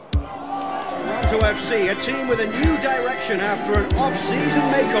Toronto FC, a team with a new direction after an off-season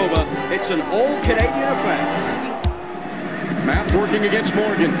makeover. It's an all-Canadian affair. Matt working against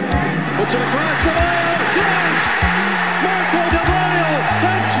Morgan. Puts it across the line. Yes! Marco Di Maio!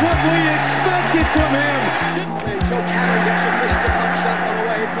 That's what we expected from him. So Cannon gets a fist to punch that one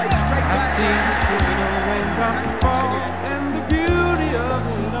away. It plays straight back. I see the raindrops fall and the beauty of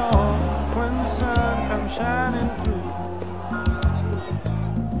it all when the sun comes shining through.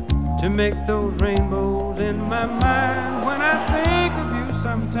 To make those rainbows in my mind when I think of you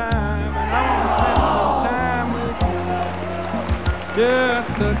sometime, and I want to spend some time with you. Just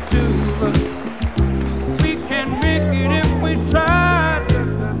the two of us. We can make it if we try.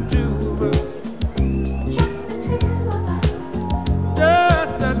 Just the two of us. Just the two of us.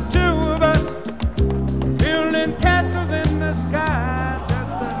 Just the two of us. Building castles in the sky.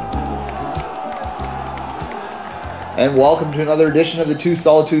 And welcome to another edition of the Two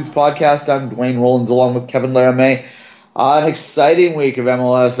Solitudes podcast. I'm Dwayne Rollins along with Kevin Laramie. An exciting week of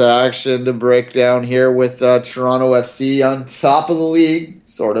MLS action to break down here with Toronto FC on top of the league,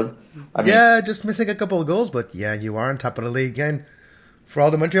 sort of. Just missing a couple of goals, but yeah, you are on top of the league. And for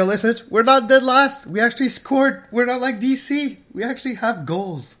all the Montreal listeners, we're not dead last. We actually scored. We're not like DC. We actually have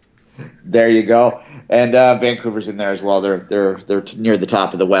goals. There you go. And Vancouver's in there as well. They're near the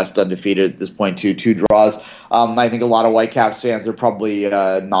top of the West, undefeated at this point, two draws. I think a lot of Whitecaps fans are probably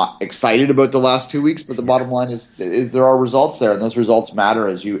not excited about the last 2 weeks, but the bottom line is there are results there, and those results matter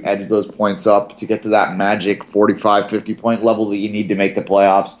as you edge those points up to get to that magic 45, 50-point level that you need to make the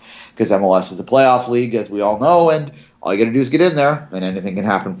playoffs, because MLS is a playoff league, as we all know, and all you got to do is get in there, and anything can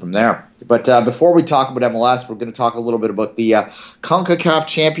happen from there. But before we talk about MLS, we're going to talk a little bit about the CONCACAF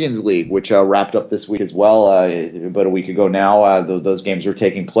Champions League, which wrapped up this week as well, about a week ago now. Those games were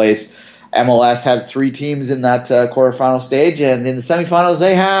taking place. MLS had 3 teams in that quarterfinal stage, and in the semifinals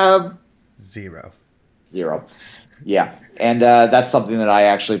they have... Zero. Yeah, and that's something that I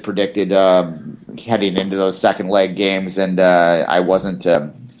actually predicted heading into those second leg games, and I wasn't...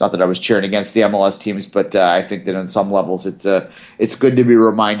 It's not that I was cheering against the MLS teams, but I think that on some levels it's good to be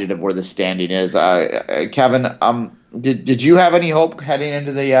reminded of where the standing is. Kevin, did you have any hope heading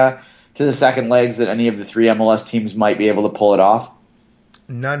into the to the second legs that any of the 3 MLS teams might be able to pull it off?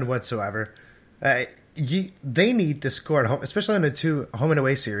 None whatsoever. They need to score at home, especially in the 2 home and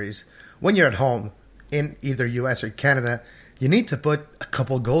away series. When you're at home in either US or Canada, you need to put a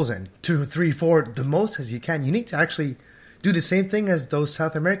couple goals in, 2, 3, 4, the most as you can. You need to actually do the same thing as those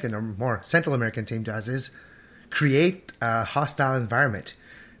South American or more Central American team does, is create a hostile environment.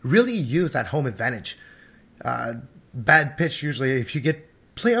 Really use that home advantage. Bad pitch usually, if you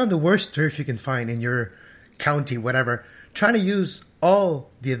play on the worst turf you can find in your county, whatever, trying to use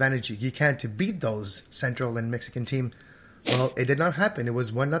all the advantage you can to beat those Central and Mexican team. Well, it did not happen. It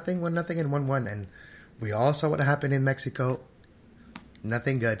was 1-0, 1-0, and 1-1. And we all saw what happened in Mexico.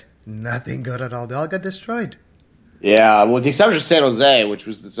 Nothing good. Nothing good at all. They all got destroyed. Yeah, well, with the exception of San Jose, which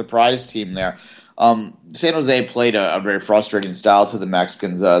was the surprise team there. San Jose played a very frustrating style to the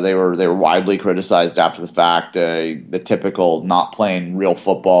Mexicans. They were widely criticized after the fact. The typical not playing real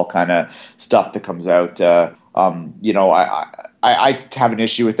football kind of stuff that comes out. I have an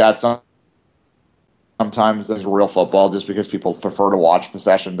issue with that. Sometimes as real football, just because people prefer to watch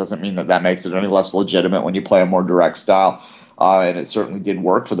possession doesn't mean that makes it any less legitimate when you play a more direct style. And it certainly did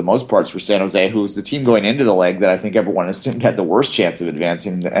work for the most parts for San Jose, who was the team going into the leg that I think everyone assumed had the worst chance of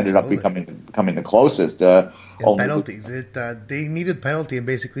advancing, and ended up becoming the closest. Penalties. They needed penalty, and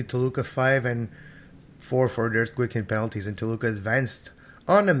basically Toluca 5 and 4 for their quick penalties, and Toluca advanced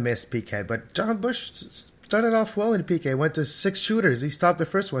on a missed PK. But John Bush started off well in PK, went to 6 shooters. He stopped the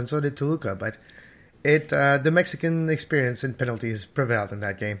first one, so did Toluca. But the Mexican experience in penalties prevailed in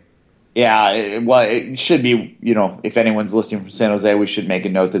that game. Yeah, it should be, if anyone's listening from San Jose, we should make a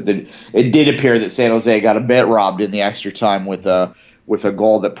note that it did appear that San Jose got a bit robbed in the extra time with a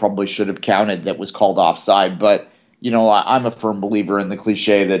goal that probably should have counted that was called offside. But, I'm a firm believer in the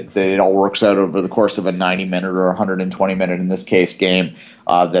cliche that it all works out over the course of a 90-minute or 120-minute, in this case, game,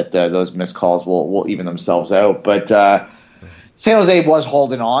 that those missed calls will even themselves out. But San Jose was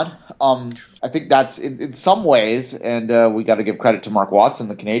holding on. I think that's in some ways, and we got to give credit to Mark Watson,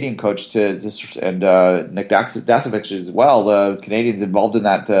 the Canadian coach, and Nick Dasovic as well. The Canadians involved in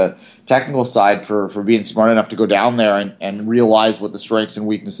that technical side for being smart enough to go down there and realize what the strengths and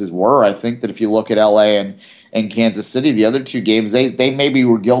weaknesses were. I think that if you look at LA and Kansas City, the other 2 games, they maybe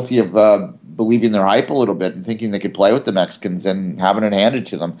were guilty of believing their hype a little bit and thinking they could play with the Mexicans and having it handed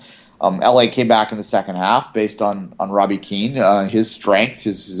to them. LA came back in the second half based on Robbie Keane, his strength,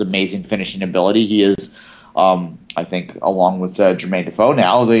 his amazing finishing ability. He is I think along with Jermaine Defoe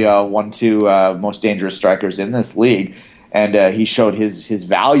now, the 1-2 most dangerous strikers in this league. And he showed his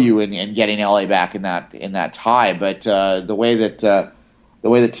value in getting LA back in that tie. But the way that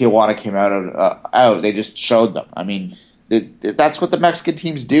Tijuana came out, they just showed them. I mean, that's what the Mexican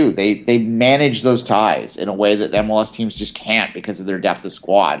teams do. They manage those ties in a way that MLS teams just can't because of their depth of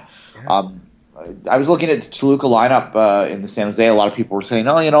squad. Yeah. I was looking at the Toluca lineup in the San Jose. A lot of people were saying,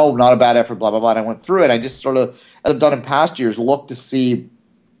 "Oh, not a bad effort." Blah blah blah. And I went through it. I just sort of, as I've done in past years, looked to see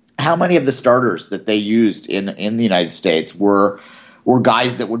how many of the starters that they used in the United States were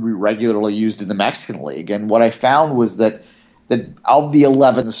guys that would be regularly used in the Mexican League. And what I found was that of the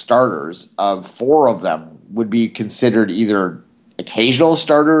 11 starters, 4 of them would be considered either occasional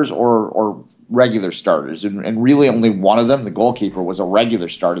starters or regular starters. And really only one of them, the goalkeeper, was a regular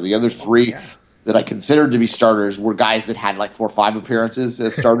starter. The other 3 that I considered to be starters were guys that had like 4 or 5 appearances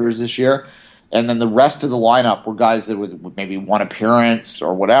as starters this year. And then the rest of the lineup were guys that with maybe 1 appearance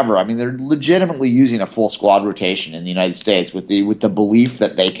or whatever. I mean, they're legitimately using a full squad rotation in the United States with the belief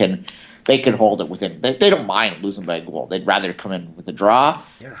that they can hold it within. They don't mind losing by a goal. They'd rather come in with a draw,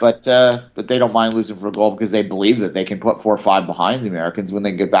 but they don't mind losing for a goal because they believe that they can put 4 or 5 behind the Americans when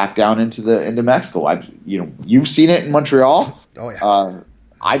they get back down into Mexico. You've seen it in Montreal. Oh yeah.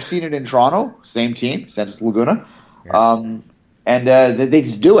 I've seen it in Toronto. Same team, Santos Laguna. Yeah. And they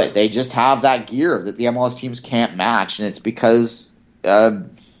just do it. They just have that gear that the MLS teams can't match, and it's because,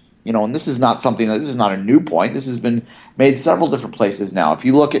 and this is not this is not a new point. This has been made several different places now. If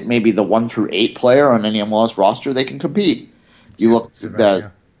you look at maybe the 1 through 8 player on any MLS roster, they can compete. You look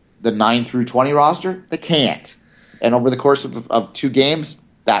at the 9 through 20 roster, they can't. And over the course of 2 games,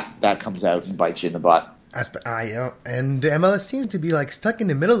 that comes out and bites you in the butt. And the MLS seems to be like stuck in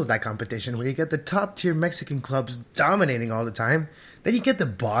the middle of that competition where you get the top tier Mexican clubs dominating all the time. Then you get the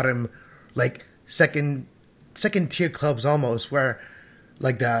bottom, like second tier clubs almost, where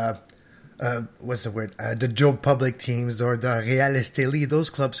like the the Joe Public teams or the Real Esteli, those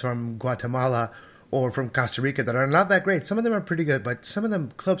clubs from Guatemala or from Costa Rica that are not that great. Some of them are pretty good, but some of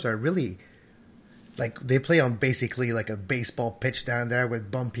them clubs are really like they play on basically like a baseball pitch down there with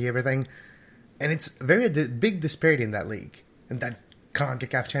bumpy everything. And it's very big disparity in that league, in that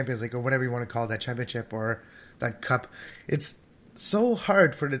CONCACAF Champions League, or whatever you want to call that championship, or that cup. It's so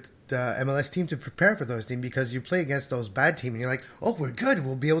hard for the MLS team to prepare for those teams because you play against those bad teams, and you're like, oh, we're good,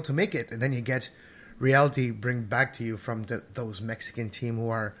 we'll be able to make it. And then you get reality bring back to you from those Mexican team who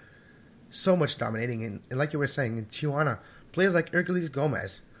are so much dominating. And like you were saying, in Tijuana, players like Hercules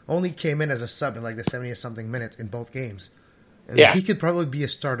Gomez only came in as a sub in like the 70-something minute in both games. And he could probably be a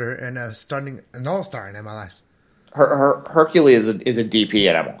starter and an all-star in MLS. Hercules is a DP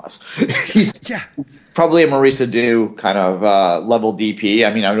at MLS. He's probably a Maurice Adu kind of level DP.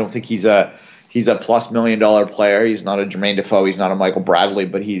 I mean, I don't think he's a plus $1 million player. He's not a Jermaine Defoe. He's not a Michael Bradley,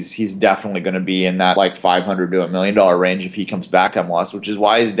 but he's definitely going to be in that like $500 to $1 million range if he comes back to MLS, which is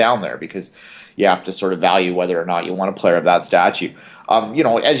why he's down there, because you have to sort of value whether or not you want a player of that stature.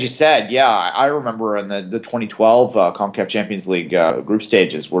 As you said, I remember in the 2012 CONCACAF Champions League group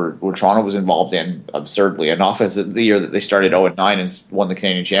stages where Toronto was involved in absurdly enough as the year that they started 0-9 and won the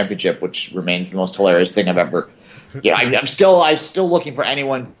Canadian Championship, which remains the most hilarious thing I've ever. I'm still looking for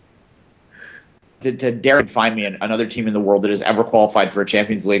anyone to dare find me another team in the world that has ever qualified for a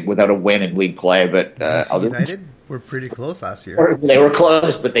Champions League without a win in league play. But United were pretty close last year. Or they were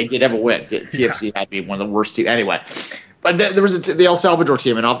close, but they did have a win. TFC had to be one of the worst teams anyway. But there was the El Salvador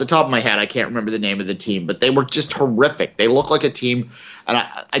team, and off the top of my head, I can't remember the name of the team, but they were just horrific. They look like a team, and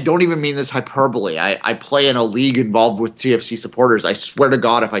I don't even mean this hyperbole. I play in a league involved with TFC supporters. I swear to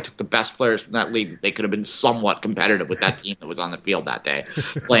God, if I took the best players from that league, they could have been somewhat competitive with that team that was on the field that day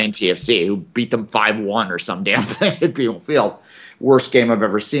playing TFC, who beat them 5-1 or some damn thing at People Field. Worst game I've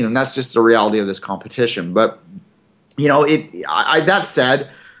ever seen, and that's just the reality of this competition. But, that said,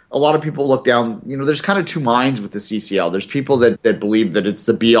 a lot of people look down, there's kind of 2 minds with the CCL. There's people that believe that it's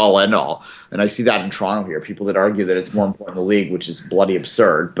the be-all, end-all. And I see that in Toronto here, people that argue that it's more important than the league, which is bloody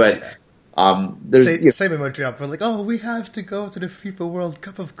absurd. But same in Montreal. We're like, we have to go to the FIFA World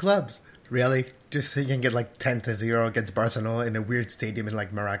Cup of Clubs. Really? Just so you can get like 10-0 against Barcelona in a weird stadium in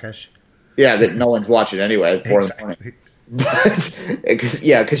like Marrakesh? Yeah, that no one's watching anyway at 4 in the morning.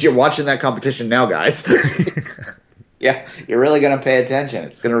 Because you're watching that competition now, guys. Yeah, you're really going to pay attention.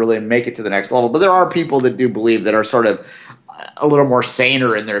 It's going to really make it to the next level. But there are people that do believe that are sort of a little more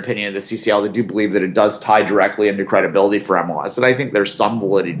saner in their opinion of the CCL that do believe that it does tie directly into credibility for MLS. And I think there's some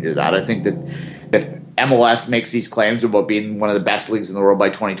validity to that. I think that if MLS makes these claims about being one of the best leagues in the world by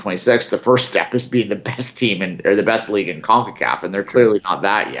 2026, the first step is being the best team or the best league in CONCACAF, and they're clearly not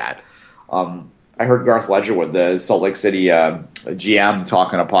that yet. I heard Garth Ledgerwood, the Salt Lake City GM,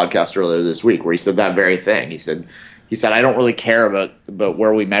 talk on a podcast earlier this week where he said that very thing. He said, I don't really care about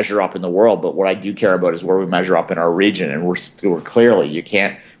where we measure up in the world, but what I do care about is where we measure up in our region. And we're clearly, you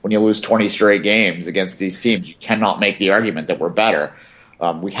can't, when you lose 20 straight games against these teams, you cannot make the argument that we're better.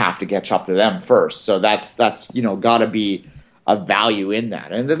 We have to catch up to them first. So that's got to be a value in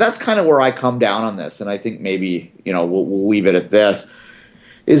that. And that's kind of where I come down on this. And I think maybe, we'll leave it at this,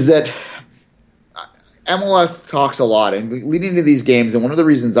 is that MLS talks a lot and leading into these games. And one of the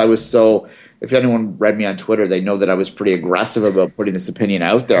reasons I was so, if anyone read me on Twitter, they know that I was pretty aggressive about putting this opinion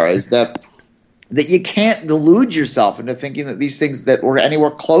out there, is that you can't delude yourself into thinking that these things that were anywhere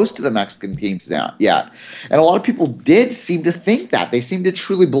close to the Mexican teams now yet. And a lot of people did seem to think that. They seem to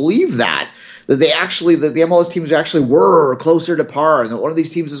truly believe that the MLS teams actually were closer to par and that one of these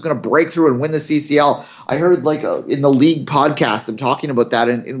teams is going to break through and win the CCL. I heard in the league podcast them talking about that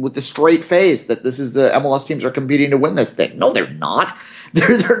and with the straight face that this is the MLS teams are competing to win this thing. No, they're not.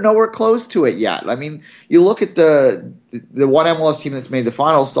 They're nowhere close to it yet. I mean, you look at the one MLS team that's made the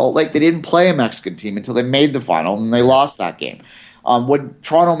final, Salt Lake, they didn't play a Mexican team until they made the final and they lost that game. When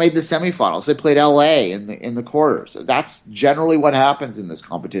Toronto made the semifinals, they played LA in the quarters. That's generally what happens in this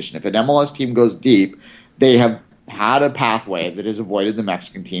competition. If an MLS team goes deep, they have had a pathway that has avoided the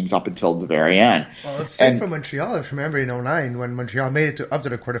Mexican teams up until the very end. Well, let's say for Montreal, if you remember in 2009, when Montreal made it up to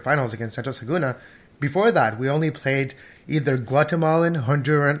the quarterfinals against Santos Laguna, before that, we only played either Guatemalan,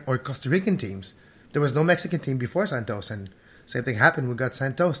 Honduran, or Costa Rican teams. There was no Mexican team before Santos, and same thing happened. We got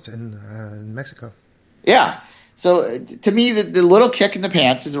Santos in Mexico. Yeah. So to me, the little kick in the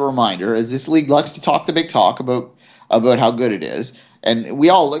pants is a reminder, as this league likes to talk the big talk about how good it is. And we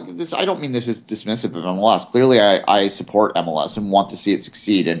all look at this. I don't mean this as dismissive of MLS. Clearly, I support MLS and want to see it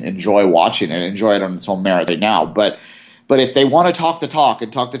succeed and enjoy watching it, enjoy it on its own merits right now. But if they want to talk the talk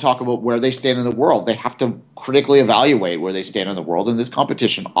and talk the talk about where they stand in the world, they have to critically evaluate where they stand in the world. And this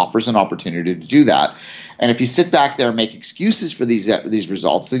competition offers an opportunity to do that. And if you sit back there and make excuses for these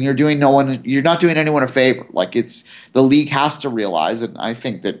results, then you're not doing anyone a favor. Like the league has to realize, and I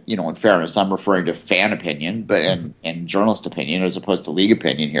think that, in fairness, I'm referring to fan opinion, but and journalist opinion as opposed to league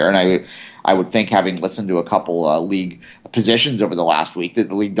opinion here. And I would think, having listened to a couple league positions over the last week, that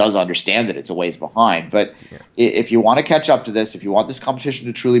the league does understand that it's a ways behind. But if you want to catch up to this, if you want this competition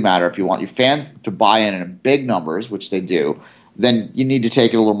to truly matter, if you want your fans to buy in big numbers, which they do, then you need to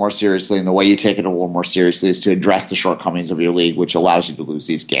take it a little more seriously. And the way you take it a little more seriously is to address the shortcomings of your league, which allows you to lose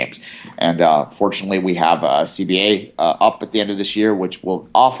these games. And fortunately, we have a CBA up at the end of this year, which will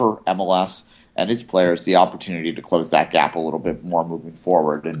offer MLS and its players the opportunity to close that gap a little bit more moving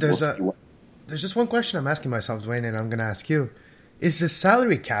forward. And there's just one question I'm asking myself, Dwayne, and I'm going to ask you. Is the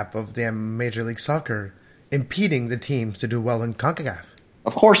salary cap of the Major League Soccer impeding the teams to do well in CONCACAF?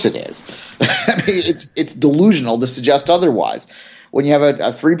 Of course it is. I mean, it's delusional to suggest otherwise. When you have a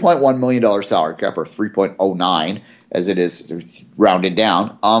 $3.1 million salary cap, or 3.09 as it is rounded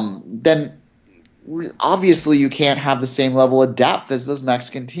down, then obviously you can't have the same level of depth as those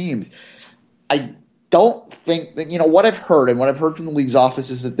Mexican teams. I don't think that, what I've heard and what I've heard from the league's office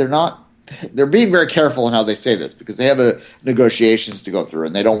is that they're being very careful in how they say this because they have negotiations to go through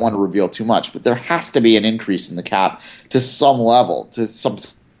and they don't want to reveal too much. But there has to be an increase in the cap to some level, to some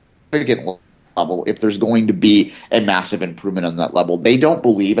significant level, if there's going to be a massive improvement on that level. They don't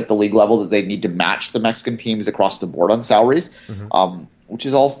believe at the league level that they need to match the Mexican teams across the board on salaries, which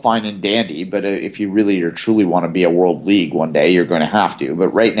is all fine and dandy. But if you really or truly want to be a world league one day, you're going to have to. But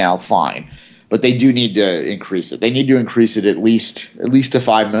right now, fine. But they do need to increase it. They need to increase it at least to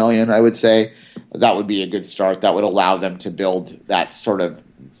 $5 million, I would say. That would be a good start. That would allow them to build that sort of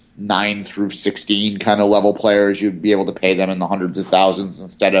 9 through 16 kind of level players. You'd be able to pay them in the hundreds of thousands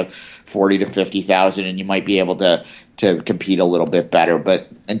instead of 40 to 50,000, and you might be able to compete a little bit better. But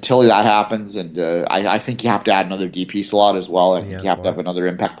until that happens, and I think you have to add another DP slot as well. I think you have to have another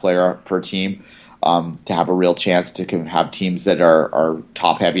impact player per team. To have a real chance to have teams that are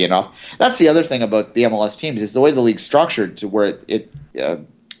top heavy enough. That's the other thing about the MLS teams is the way the league's structured to where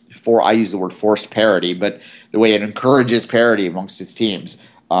I use the word forced parity, but the way it encourages parity amongst its teams.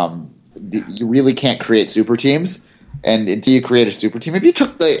 You really can't create super teams, and until you create a super team, if you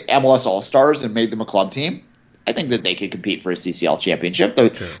took the MLS All-Stars and made them a club team, I think that they could compete for a CCL championship.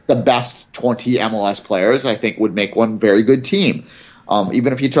 The best 20 MLS players, I think, would make one very good team.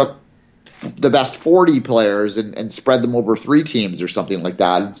 Even if you took the best 40 players and spread them over 3 teams or something like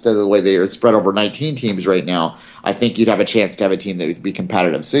that instead of the way they are spread over 19 teams right now, I think you'd have a chance to have a team that would be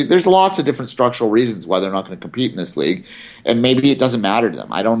competitive. So there's lots of different structural reasons why they're not going to compete in this league, and maybe it doesn't matter to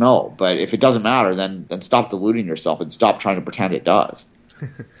them. I don't know. But if it doesn't matter, then stop deluding yourself and stop trying to pretend it does.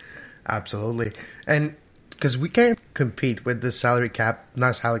 Absolutely. And because we can't compete with the salary cap,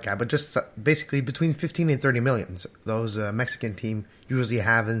 not salary cap, but just basically between 15 and 30 millions. Those Mexican team usually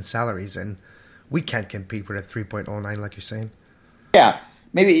have in salaries, and we can't compete with a 3.09 like you're saying. Yeah,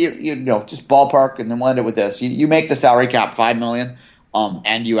 maybe you know, just ballpark, and then we'll end it with this. You make the salary cap $5 million,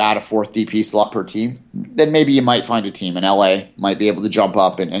 and you add a fourth DP slot per team. Then maybe you might find a team in LA might be able to jump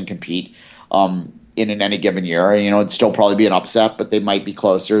up and compete in any given year. You know, it'd still probably be an upset, but they might be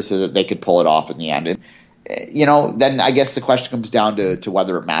closer so that they could pull it off in the end. And, you know, then I guess the question comes down to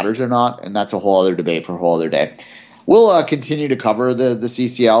whether it matters or not, and that's a whole other debate for a whole other day. We'll continue to cover the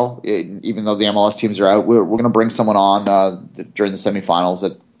CCL, even though the MLS teams are out. We're going to bring someone on during the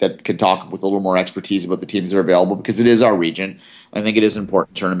semifinals that could talk with a little more expertise about the teams that are available, because it is our region. I think it is an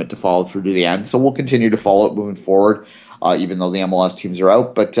important tournament to follow through to the end. So we'll continue to follow it moving forward, even though the MLS teams are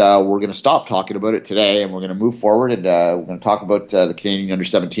out. But we're going to stop talking about it today, and we're going to move forward, and we're going to talk about the Canadian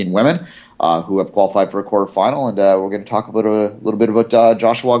under-17 women who have qualified for a quarterfinal, and we're going to talk about a little bit about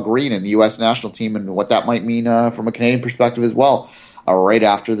Joshua Green and the U.S. national team and what that might mean from a Canadian perspective as well, right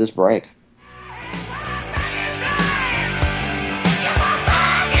after this break.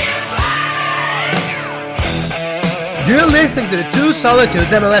 You're listening to the Two Solitudes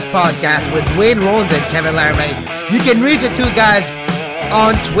MLS podcast with Dwayne Rollins and Kevin Laramie. You can reach the two guys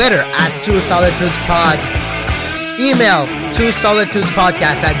on Twitter at Two Solitudes Pod. Email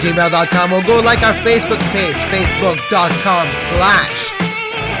twosolitudespodcast@gmail.com or go like our Facebook page,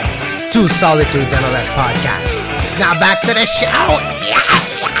 facebook.com/Two Solitudes MLS podcast. Now back to the show.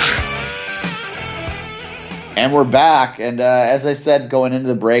 And we're back, and as I said going into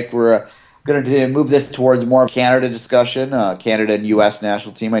the break, we're going to move this towards more Canada discussion, Canada and U.S.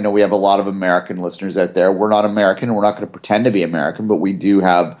 national team. I know we have a lot of American listeners out there. We're not American. We're not going to pretend to be American, but we do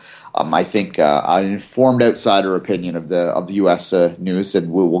have, I think, an informed outsider opinion of the U.S. News,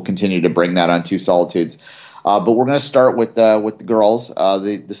 and we'll continue to bring that on Two Solitudes. But we're going to start with the girls,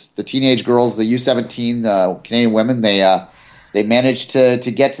 the teenage girls, the U17 Canadian women. They managed to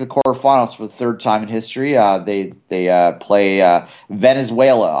get to the quarterfinals for the third time in history. They play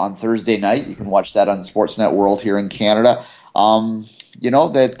Venezuela on Thursday night. You can watch that on Sportsnet World here in Canada. You know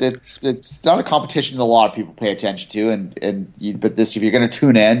that it's not a competition that a lot of people pay attention to, but this, if you're going to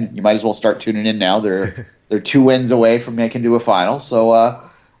tune in, you might as well start tuning in now. They're 2 wins away from making to a final, so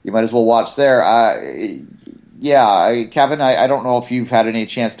you might as well watch there. Kevin, I don't know if you've had any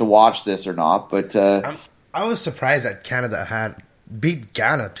chance to watch this or not, but I was surprised that Canada had beat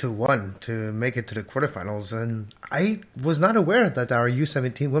Ghana 2-1 to make it to the quarterfinals, and I was not aware that our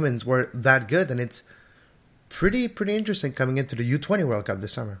U17 women's were that good, and it's pretty interesting coming into the U20 World Cup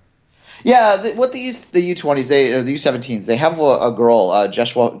this summer. Yeah, the U20s, the U17s, they have a girl,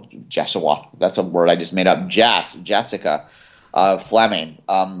 Joshua, that's a word I just made up, Jessica Fleming,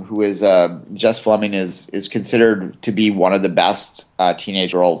 who is Jess Fleming is considered to be one of the best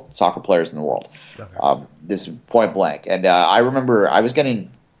teenage girl soccer players in the world. Okay. This point blank, and I remember I was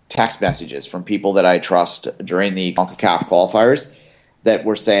getting text messages from people that I trust during the CONCACAF qualifiers that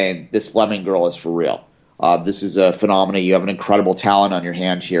were saying this Fleming girl is for real. This is a phenomenon. You have an incredible talent on your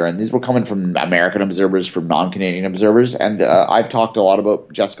hand here, and these were coming from American observers, from non-Canadian observers, and I've talked a lot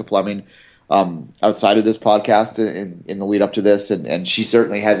about Jessica Fleming outside of this podcast in the lead up to this, and she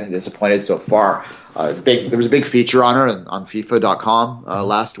certainly hasn't disappointed so far. There was a big feature on her on FIFA.com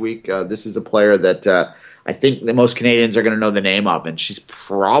last week. This is a player that I think that most Canadians are going to know the name of, and she's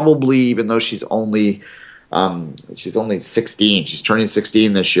probably, even though she's only 16, she's turning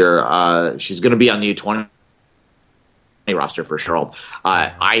 16 this year. She's going to be on the U20 roster for sure.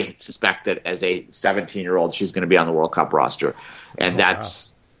 I suspect that as a 17-year-old, she's going to be on the World Cup roster, and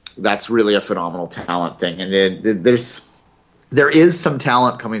that's really a phenomenal talent thing. And there is some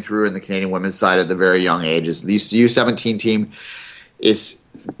talent coming through in the Canadian women's side at the very young ages. The U17 team is,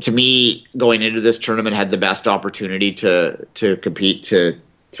 to me, going into this tournament, had the best opportunity to compete, to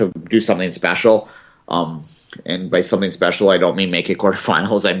do something special. And by something special, I don't mean make it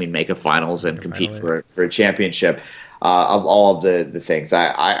quarterfinals. I mean make it finals and compete for a championship. Of all of the things,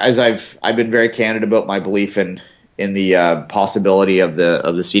 I've been very candid about my belief in the possibility of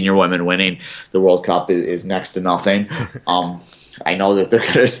the senior women winning the World Cup is next to nothing. I know that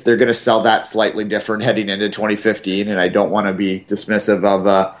they're gonna sell that slightly different heading into 2015, and I don't want to be dismissive of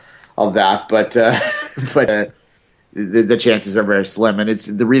that, but the chances are very slim, and it's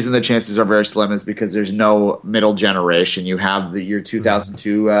the reason the chances are very slim is because there's no middle generation. You have the year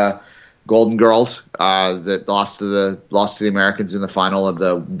 2002 Golden Girls that lost to the Americans in the final of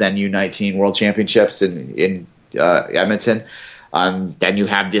the then U19 World Championships in Edmonton. Then you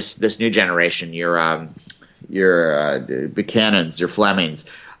have this new generation, your Buchanans, your Flemings,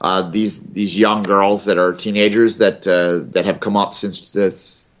 these young girls that are teenagers that have come up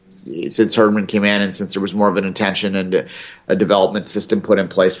since Herdman came in, and since there was more of an intention and a development system put in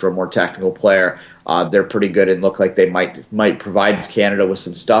place for a more technical player. They're pretty good and look like they might provide Canada with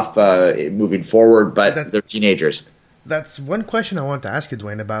some stuff moving forward, but they're teenagers. That's one question I want to ask you,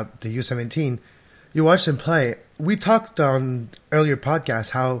 Dwayne, about the U17. You watched them play. We talked on earlier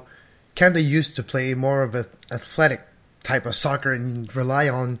podcasts how Canada used to play more of an athletic type of soccer and rely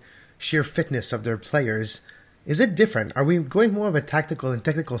on sheer fitness of their players. Is it different? Are we going more of a tactical and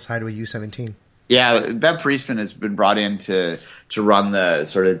technical side with U17? Yeah, Bev Priestman has been brought in to run the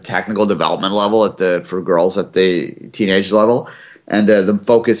sort of technical development level for girls at the teenage level, and the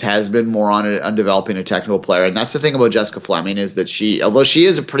focus has been more on developing a technical player. And that's the thing about Jessica Fleming, is that although she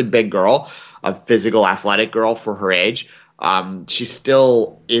is a pretty big girl, a physical, athletic girl for her age, she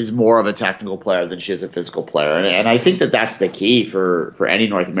still is more of a technical player than she is a physical player. And I think that's the key for any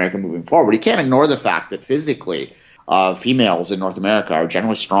North American moving forward. You can't ignore the fact that physically females in North America are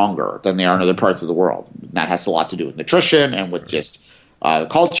generally stronger than they are in other parts of the world. And that has a lot to do with nutrition and with just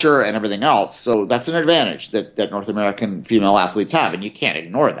culture and everything else. So that's an advantage that North American female athletes have, and you can't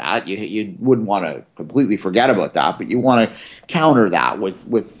ignore that. You wouldn't want to completely forget about that, but you want to counter that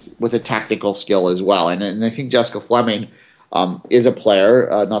with a tactical skill as well. And I think Jessica Fleming is a player,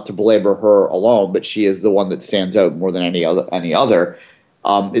 not to belabor her alone, but she is the one that stands out more than any other.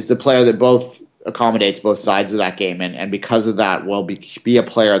 Is the player that both accommodates both sides of that game, and because of that will be a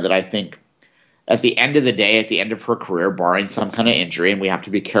player that I think at the end of the day, at the end of her career, barring some kind of injury, and we have to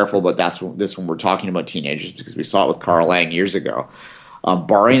be careful about this when we're talking about teenagers, because we saw it with Cara Lang years ago,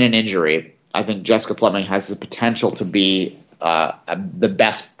 barring an injury, I think Jessica Fleming has the potential to be the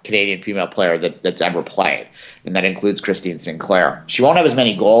best Canadian female player that's ever played, and that includes Christine Sinclair. She won't have as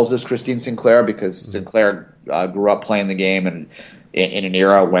many goals as Christine Sinclair, because Sinclair grew up playing the game and in an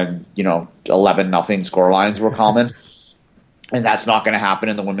era when 11-0 scorelines were common, and that's not going to happen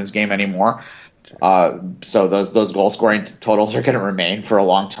in the women's game anymore. So those goal scoring totals are going to remain for a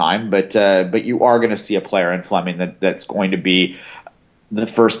long time, but you are going to see a player in Fleming that's going to be the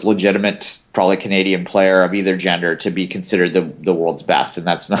first legitimate, probably Canadian player of either gender to be considered the world's best. And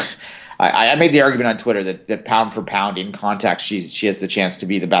that's not. I made the argument on Twitter that pound for pound in context, she has the chance to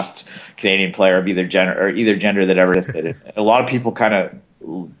be the best Canadian player of either gender that ever existed. A lot of people kind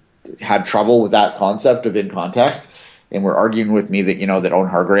of had trouble with that concept of in context, and were arguing with me that that Owen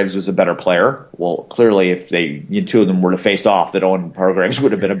Hargreaves was a better player. Well, clearly, if two of them were to face off, that Owen Hargreaves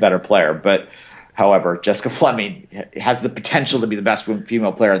would have been a better player. But however, Jessica Fleming has the potential to be the best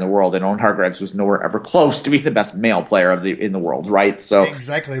female player in the world, and Owen Hargreaves was nowhere ever close to be the best male player in the world, right? So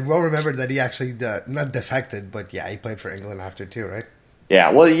exactly. Well, remember that he actually not defected, but yeah, he played for England after too, right?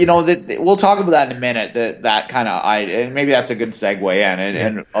 Yeah, well, we'll talk about that in a minute. That kind of and maybe that's a good segue in,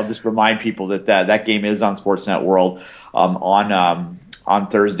 and I'll just remind people that game is on Sportsnet World on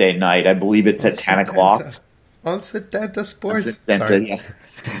Thursday night. I believe it's at 10 o'clock. On Setanta Sports. Sorry. Yes.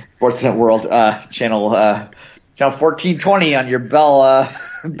 Sportsnet World channel 1420 on your Bell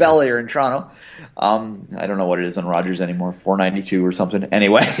here in Toronto. I don't know what it is on Rogers anymore, 492 or something.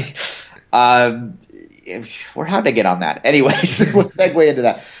 Anyway, we're how to get on that. Anyways, we'll segue into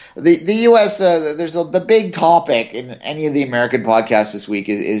that. The U.S. There's the big topic in any of the American podcasts this week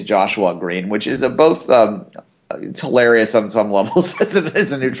is Joshua Green, which is both it's hilarious on some levels as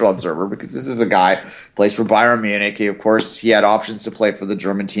a neutral observer, because this is a guy who plays for Bayern Munich. Of course, he had options to play for the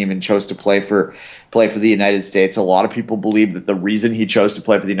German team and chose to play for the United States. A lot of people believe that the reason he chose to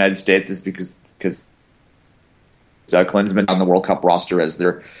play for the United States is because Klinsmann on the World Cup roster as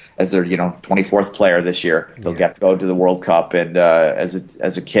their 24th player this year. They'll get to go to the World Cup and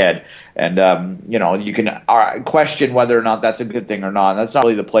as a kid, and you can question whether or not that's a good thing or not. And that's not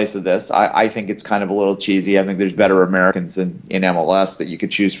really the place of this. I think it's kind of a little cheesy. I think there's better Americans in MLS that you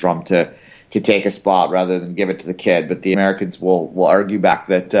could choose from to take a spot rather than give it to the kid. But the Americans will argue back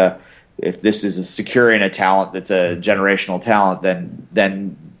that if this is securing a talent that's a generational talent,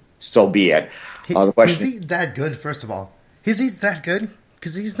 then so be it. The question is he that good? First of all, is he that good?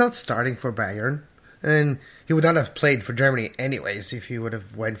 Because he's not starting for Bayern, and he would not have played for Germany anyways if he would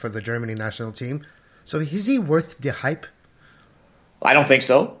have went for the Germany national team. So is he worth the hype? I don't think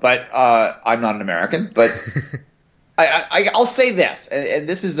so, but I'm not an American. But I'll say this, and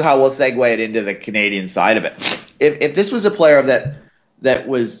this is how we'll segue it into the Canadian side of it. If this was a player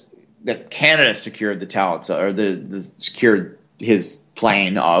that Canada secured the talent or the secured his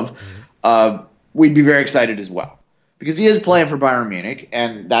playing of, we'd be very excited as well. Because he is playing for Bayern Munich,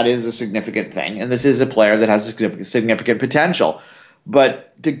 and that is a significant thing. And this is a player that has significant potential.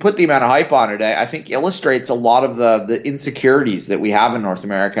 But to put the amount of hype on it, I think illustrates a lot of the insecurities that we have in North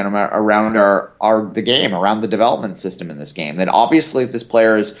America and around the game, around the development system in this game. That obviously, if this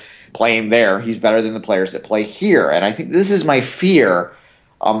player is playing there, he's better than the players that play here. And I think this is my fear,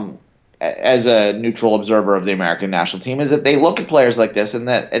 as a neutral observer of the American national team, is that they look at players like this and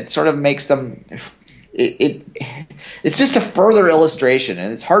that it sort of makes them. It's just a further illustration,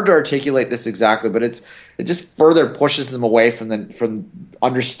 and it's hard to articulate this exactly, but it just further pushes them away from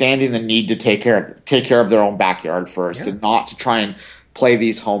understanding the need to take care of their own backyard first, and not to try and play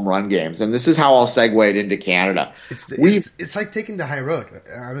these home run games. And this is how I'll segue it into Canada. It's like taking the high road.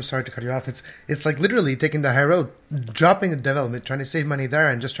 I'm sorry to cut you off. It's like literally taking the high road, dropping the development, trying to save money there,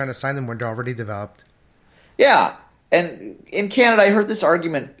 and just trying to sign them when they're already developed. Yeah. And in Canada, I heard this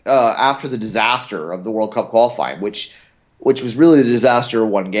argument after the disaster of the World Cup qualifying, which was really the disaster of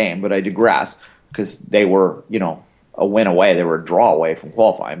one game, but I digress, because they were, a win away. They were a draw away from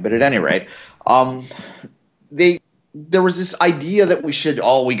qualifying. But at any rate, there was this idea that we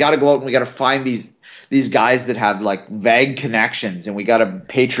got to go out and we got to find these guys that have like vague connections, and we got to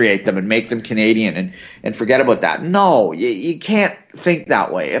patriate them and make them Canadian and forget about that. No, you can't think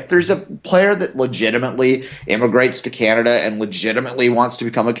that way. If there's a player that legitimately immigrates to Canada and legitimately wants to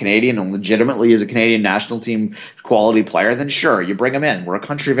become a Canadian and legitimately is a Canadian national team quality player, then sure, you bring them in. We're a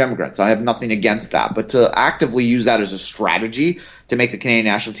country of immigrants. I have nothing against that. But to actively use that as a strategy to make the Canadian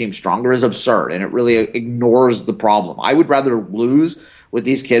national team stronger is absurd, and it really ignores the problem. I would rather lose with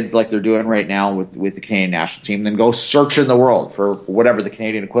these kids like they're doing right now with the Canadian national team than go search in the world for whatever the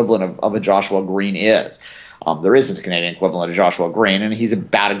Canadian equivalent of a Joshua Green is. There isn't a Canadian equivalent of Joshua Green, and he's a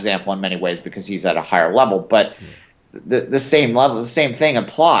bad example in many ways because he's at a higher level. But the same thing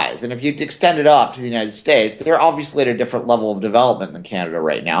applies. And if you extend it up to the United States, they're obviously at a different level of development than Canada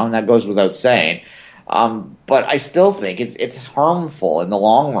right now, and that goes without saying. But I still think it's harmful in the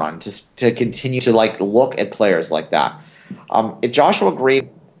long run to continue to look at players like that. If Joshua Green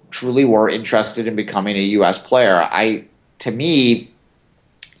truly were interested in becoming a U.S. player, to me,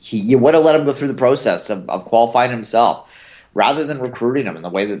 you would have let him go through the process of qualifying himself rather than recruiting him in the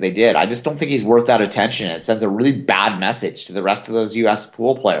way that they did. I just don't think he's worth that attention. It sends a really bad message to the rest of those U.S.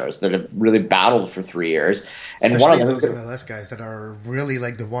 pool players that have really battled for 3 years. And especially one of those MLS guys that are really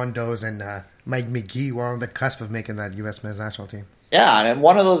like the Wandos and Mike McGee were on the cusp of making that U.S. men's national team. Yeah, and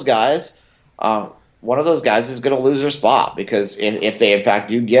one of those guys is going to lose their spot because if they in fact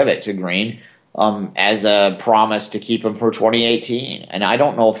do give it to Green as a promise to keep him for 2018, and I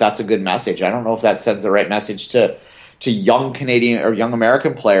don't know if that's a good message. I don't know if that sends the right message to young Canadian or young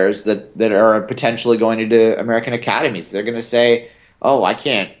American players that are potentially going into American academies. They're going to say, "Oh, I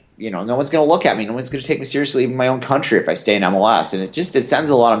can't. No one's going to look at me. No one's going to take me seriously in my own country if I stay in MLS." And it sends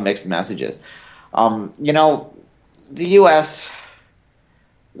a lot of mixed messages. The U.S.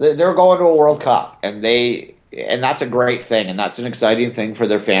 They're going to a World Cup, and that's a great thing, and that's an exciting thing for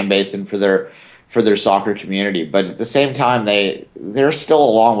their fan base and for their soccer community. But at the same time, they're still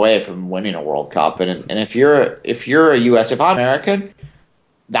a long way from winning a World Cup. And if I'm American,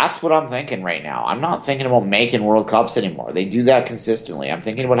 that's what I'm thinking right now. I'm not thinking about making World Cups anymore. They do that consistently. I'm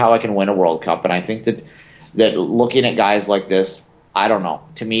thinking about how I can win a World Cup, and I think that looking at guys like this, I don't know.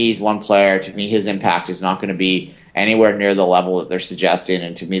 To me, he's one player. To me, his impact is not going to be anywhere near the level that they're suggesting.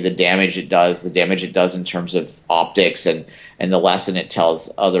 And to me, the damage it does in terms of optics and the lesson it tells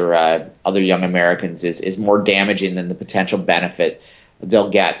other young Americans is more damaging than the potential benefit they'll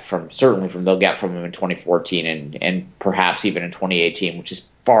get from him in 2014 and perhaps even in 2018, which is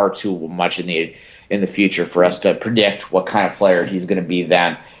far too much in the future for us to predict what kind of player he's going to be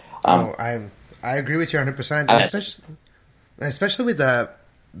then. I agree with you 100%, especially with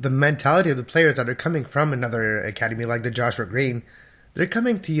the mentality of the players that are coming from another academy like the Joshua Green. They're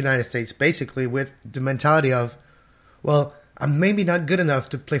coming to the United States basically with the mentality of, well, I'm maybe not good enough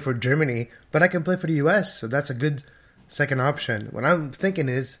to play for Germany, but I can play for the U.S., so that's a good second option. What I'm thinking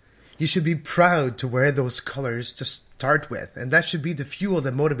is you should be proud to wear those colors to start with, and that should be the fuel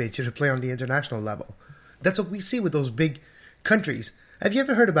that motivates you to play on the international level. That's what we see with those big countries. Have you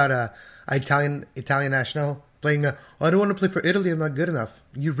ever heard about a Italian national playing, I don't want to play for Italy, I'm not good enough?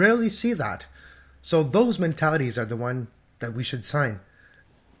 You rarely see that. So those mentalities are the one that we should sign.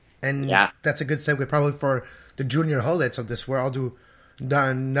 And that's a good segue probably for the junior Hullets of this world who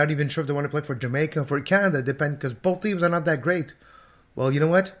not even sure if they want to play for Jamaica or for Canada, because both teams are not that great. Well, you know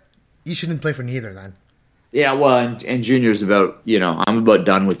what? You shouldn't play for neither then. Yeah, well, and junior's about, I'm about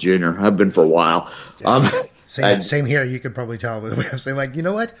done with junior. I've been for a while. Same here. You could probably tell with the way I'm saying, you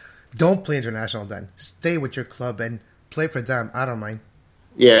know what? Don't play international then. Stay with your club and play for them. I don't mind.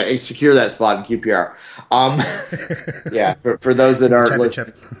 Yeah, secure that spot in QPR. Yeah, for those that aren't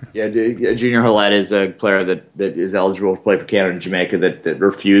listening, yeah, Junior Hollett is a player that is eligible to play for Canada and Jamaica that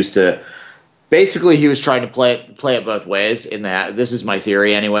refused to. Basically, he was trying to play it both ways. In that, this is my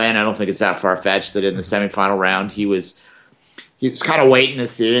theory anyway, and I don't think it's that far fetched. That in the semifinal round, he was kind of waiting to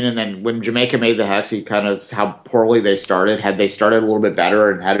see it, and then when Jamaica made the Hex, he kind of how poorly they started. Had they started a little bit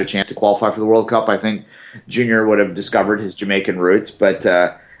better and had a chance to qualify for the World Cup, I think Junior would have discovered his Jamaican roots. But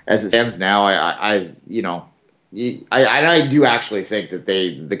as it stands now, I do actually think that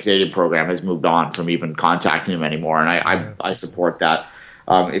the Canadian program has moved on from even contacting him anymore, and I support that.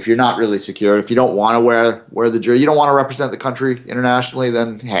 If you're not really secure, if you don't want to wear the jersey, you don't want to represent the country internationally,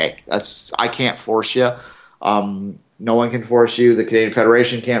 then hey, I can't force you. No one can force you. The Canadian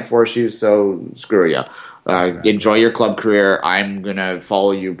Federation can't force you, so screw you. Exactly. Enjoy your club career. I'm going to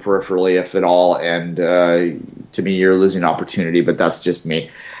follow you peripherally, if at all, and to me, you're losing opportunity, but that's just me.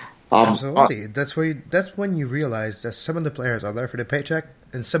 Absolutely. That's when you realize that some of the players are there for the paycheck,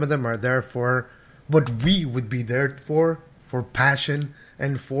 and some of them are there for what we would be there for passion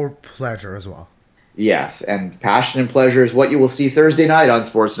and for pleasure as well. Yes, and passion and pleasure is what you will see Thursday night on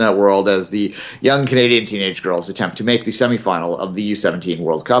Sportsnet World as the young Canadian teenage girls attempt to make the semifinal of the U17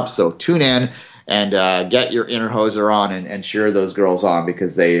 World Cup. So tune in and get your inner hoser on and cheer those girls on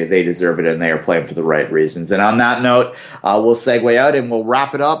because they deserve it and they are playing for the right reasons. And on that note, we'll segue out and we'll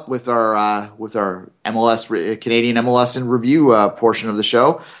wrap it up with our MLS Canadian MLS in review portion of the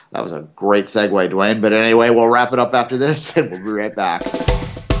show. That was a great segue, Dwayne. But anyway, we'll wrap it up after this and we'll be right back.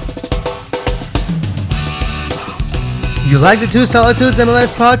 You like the Two Solitudes MLS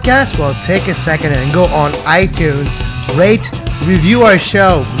podcast? Well, take a second and go on iTunes, rate, review our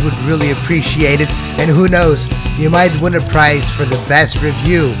show. We would really appreciate it. And who knows, you might win a prize for the best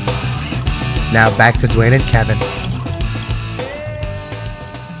review. Now back to Dwayne and Kevin.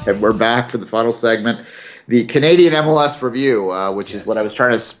 And we're back for the final segment, the Canadian MLS review, which is what I was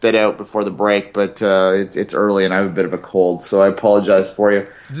trying to spit out before the break, but it's early and I have a bit of a cold, so I apologize for you.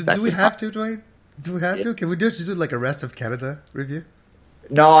 Do we have to, Dwayne? Do we have to? Can we just do like a rest of Canada review?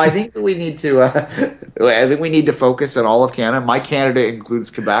 No, I think that we need to. I think we need to focus on all of Canada. My Canada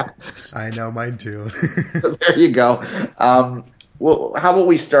includes Quebec. I know, mine too. So there you go. Well, how about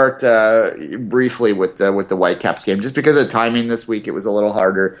we start briefly with the Whitecaps game? Just because of timing this week, it was a little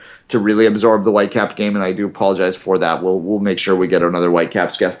harder to really absorb the Whitecaps game, and I do apologize for that. We'll make sure we get another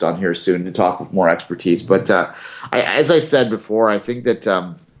Whitecaps guest on here soon to talk with more expertise. But as I said before, I think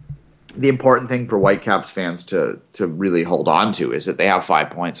that. The important thing for Whitecaps fans to really hold on to is that they have 5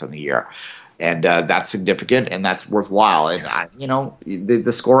 points on the year, and that's significant and that's worthwhile. And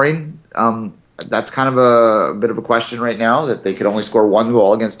the scoring, that's kind of a bit of a question right now that they could only score one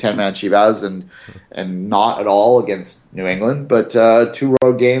goal against 10-man Chivas and not at all against New England. But 2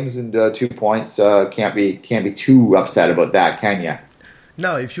 road games and 2 points can't be too upset about that, can you?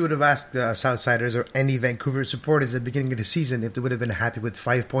 No, if you would have asked the Southsiders or any Vancouver supporters at the beginning of the season if they would have been happy with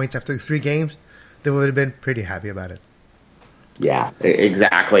 5 points after 3 games, they would have been pretty happy about it. Yeah,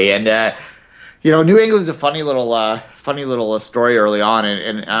 exactly. And New England's a funny little story early on,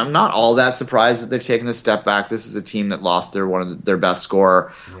 and I'm not all that surprised that they've taken a step back. This is a team that lost their best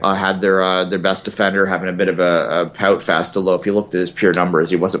scorer, had their best defender having a bit of a pout fest. Although if you looked at his pure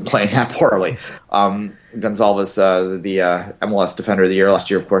numbers, he wasn't playing that poorly. Gonzalez, the MLS Defender of the Year last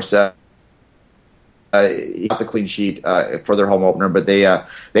year, of course. He got the clean sheet for their home opener, but they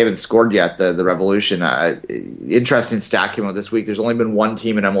haven't scored yet. The Revolution. Interesting stat came out this week. There's only been one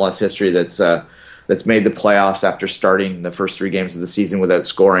team in MLS history that's made the playoffs after starting the first 3 games of the season without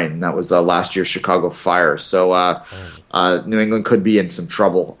scoring. And that was last year's Chicago Fire. So New England could be in some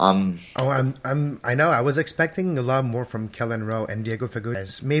trouble. I know. I was expecting a lot more from Kellen Rowe and Diego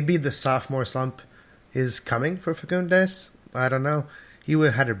Fagundes. Maybe the sophomore slump is coming for Fagundes. I don't know. He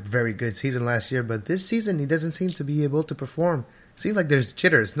had a very good season last year, but this season he doesn't seem to be able to perform. Seems like there's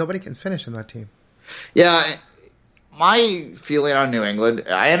jitters. Nobody can finish on that team. Yeah, my feeling on New England,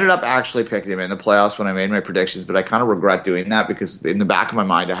 I ended up actually picking them in the playoffs when I made my predictions, but I kind of regret doing that because in the back of my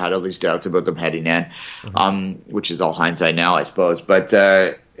mind I had all these doubts about them heading in, which is all hindsight now, I suppose. But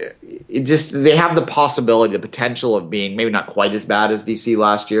they have the possibility, the potential of being maybe not quite as bad as DC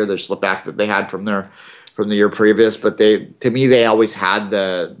last year, their slip back that they had from the year previous, but to me they always had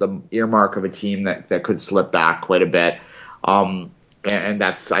the earmark of a team that could slip back quite a bit, and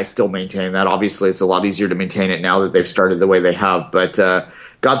that's, I still maintain that. Obviously it's a lot easier to maintain it now that they've started the way they have, but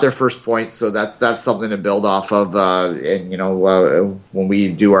got their first point, so that's something to build off of. When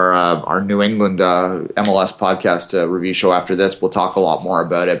we do our New England MLS podcast review show after this, we'll talk a lot more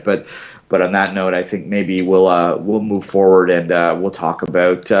about it. But But on that note, I think maybe we'll move forward and we'll talk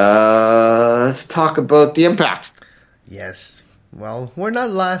about the Impact. Yes. Well, we're not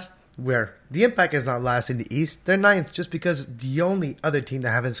last. The Impact is not last in the East. They're ninth just because the only other team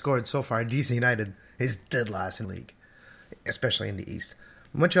that haven't scored so far, DC United, is dead last in the league, especially in the East.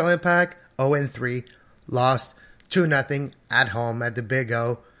 Montreal Impact 0-3, lost 2-0 at home at the Big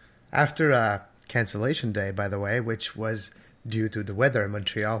O after a cancellation day, by the way, which was due to the weather in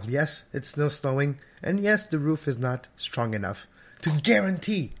Montreal. Yes, it's still snowing, and yes, the roof is not strong enough to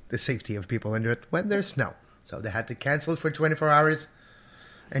guarantee the safety of people under it when there's snow. So they had to cancel it for 24 hours.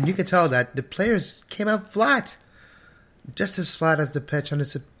 And you can tell that the players came out flat. Just as flat as the pitch on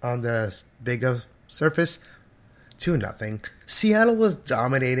the Big O surface. 2-0. Seattle was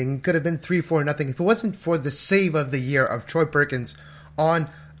dominating. Could have been 3-4-0 if it wasn't for the save of the year of Troy Perkins on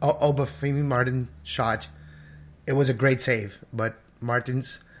Obafemi Martin shot. It was a great save. But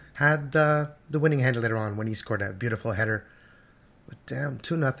Martins had the winning hand later on when he scored a beautiful header. But damn,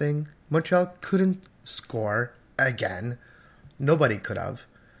 2-0. Montreal couldn't score again. Nobody could have.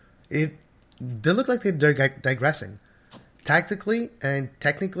 They look like they're digressing. Tactically and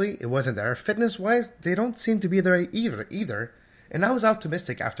technically, it wasn't there. Fitness-wise, they don't seem to be there either. And I was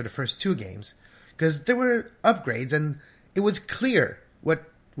optimistic after the first 2 games because there were upgrades and it was clear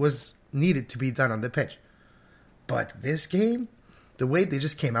what was needed to be done on the pitch. But this game, the way they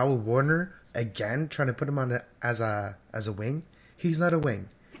just came out with Warner again, trying to put him on as a wing, he's not a wing.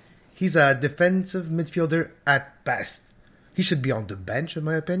 He's a defensive midfielder at best. He should be on the bench, in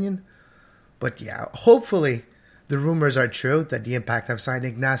my opinion. But yeah, hopefully the rumors are true that the Impact have signed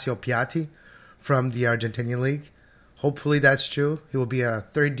Ignacio Piatti from the Argentinian League. Hopefully that's true. He will be a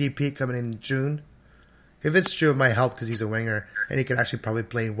third DP coming in June. If it's true, it might help because he's a winger and he can actually probably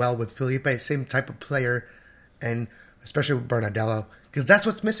play well with Felipe, same type of player, and especially with Bernardello, because that's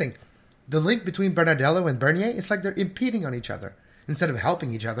what's missing. The link between Bernardello and Bernier, it's like they're impeding on each other instead of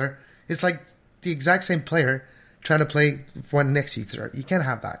helping each other. It's like the exact same player trying to play one next to each other. You can't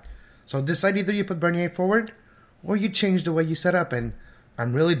have that. So decide either you put Bernier forward or you change the way you set up. And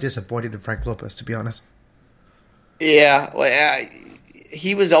I'm really disappointed in Frank Lopez, to be honest. Yeah, well,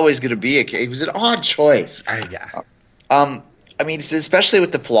 he was always going to be he was an odd choice. Yeah. I mean, especially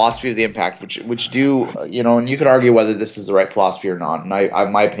with the philosophy of the Impact, which do, and you could argue whether this is the right philosophy or not. And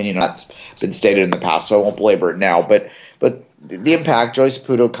my opinion, that's been stated in the past, so I won't belabor it now. But the Impact, Joey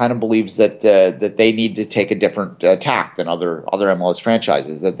Saputo kind of believes that they need to take a different tack than other MLS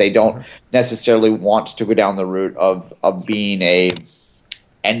franchises. That they don't necessarily want to go down the route of being a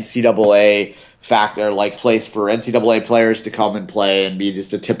NCAA factor, like place for NCAA players to come and play and be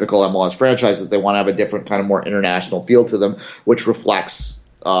just a typical MLS franchise. That they want to have a different kind of more international feel to them, which reflects,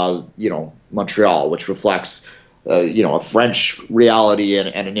 Montreal, which reflects, a French reality and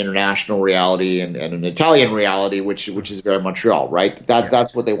an international reality and an Italian reality, which is very Montreal, right?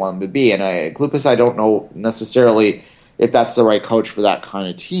 That's what they want them to be. And Klupas, I don't know necessarily if that's the right coach for that kind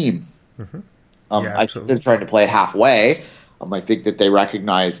of team. Mm-hmm. I think they're trying to play it halfway. I think that they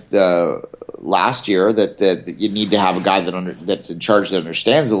recognized last year that you need to have a guy that's in charge that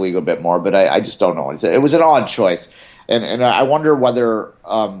understands the league a bit more. But I just don't know. It was an odd choice, and I wonder whether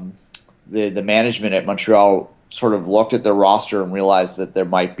the management at Montreal sort of looked at their roster and realized that there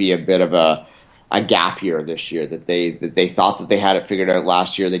might be a bit of a gap here this year. That they thought that they had it figured out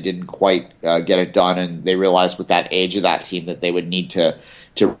last year. They didn't quite get it done, and they realized with that age of that team that they would need to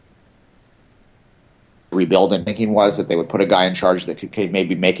rebuild, and thinking was that they would put a guy in charge that could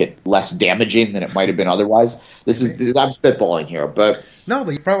maybe make it less damaging than it might have been otherwise. I'm spitballing here, but no,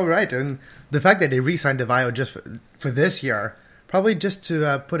 but you're probably right. And the fact that they re-signed DeVio just for this year, probably just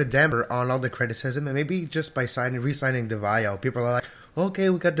to put a damper on all the criticism, and maybe just by re-signing DeVio, people are like, okay,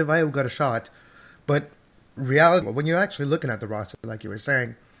 we got DeVio, we got a shot. But reality, when you're actually looking at the roster, like you were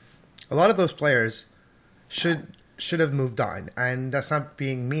saying, a lot of those players should have moved on, and that's not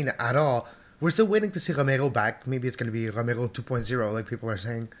being mean at all. We're still waiting to see Romero back. Maybe it's going to be Romero 2.0, like people are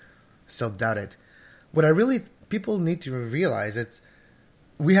saying. Still doubt it. What people need to realize is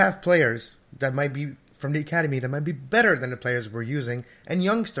we have players that might be from the academy that might be better than the players we're using, and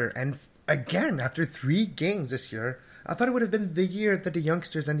youngster. And again, after 3 games this year, I thought it would have been the year that the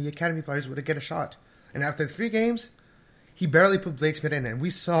youngsters and the academy players would have get a shot. And after 3 games, he barely put Blake Smith in, and we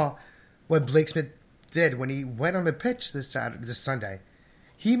saw what Blake Smith did when he went on the pitch this Sunday.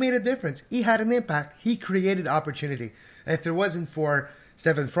 He made a difference. He had an impact. He created opportunity. And if it wasn't for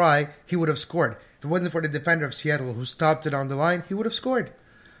Stephen Fry, he would have scored. If it wasn't for the defender of Seattle who stopped it on the line, he would have scored.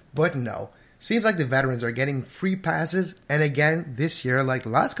 But no. Seems like the veterans are getting free passes. And again, this year, like the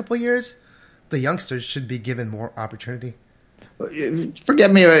last couple of years, the youngsters should be given more opportunity.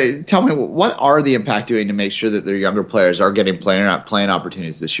 Forget me. Tell me, what are the Impact doing to make sure that their younger players are getting playing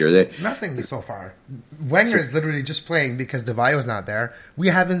opportunities this year? Nothing so far. Wenger is literally just playing because Devayo's not there. We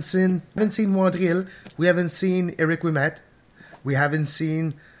haven't seen Moindril. We haven't seen Eric Ouimet. We haven't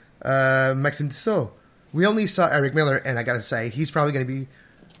seen Maxime Tissot. We only saw Eric Miller, and I gotta say, he's probably going to be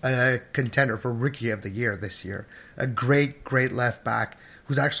a contender for Rookie of the Year this year. A great, great left back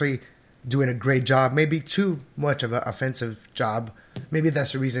who's actually doing a great job. Maybe too much of an offensive job. Maybe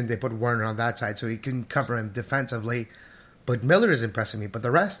that's the reason they put Werner on that side, so he can cover him defensively. But Miller is impressing me. But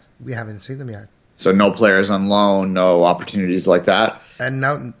the rest, we haven't seen them yet. So no players on loan, no opportunities like that? And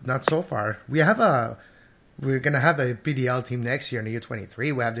not so far. We're going to have a PDL team next year in the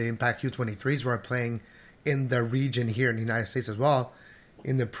U23. We have the Impact U23s who are playing in the region here in the United States as well,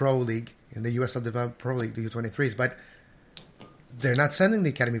 in the Pro League, in the USL Development Pro League, the U23s. But they're not sending the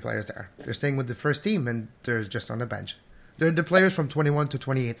academy players there. They're staying with the first team, and they're just on the bench. They're the players from 21 to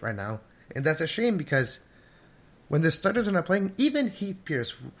 28 right now. And that's a shame because when the starters are not playing, even Heath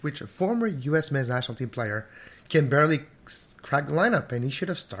Pierce, which a former U.S. men's national team player, can barely crack the lineup, and he should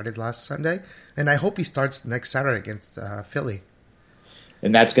have started last Sunday. And I hope he starts next Saturday against Philly.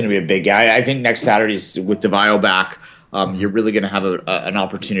 And that's going to be a big guy. I think next Saturday's with DeVio back, you're really going to have an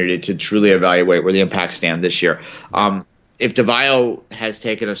opportunity to truly evaluate where the Impact stand this year. If DeVio has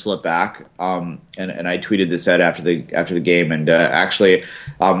taken a slip back, and I tweeted this out after the game, and actually,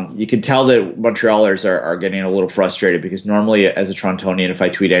 you can tell that Montrealers are getting a little frustrated because normally, as a Torontonian, if I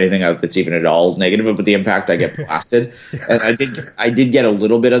tweet anything out that's even at all negative about the Impact, I get blasted. And I did get a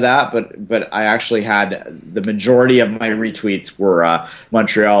little bit of that, but I actually had the majority of my retweets were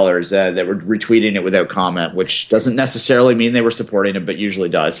Montrealers that were retweeting it without comment, which doesn't necessarily mean they were supporting it, but usually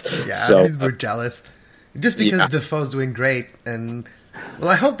does. Yeah, so we're jealous. Just because Defoe's doing great, and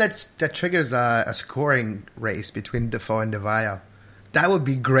I hope that triggers a scoring race between Defoe and DeVio. That would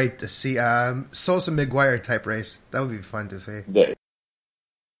be great to see. Sosa McGuire type race. That would be fun to see.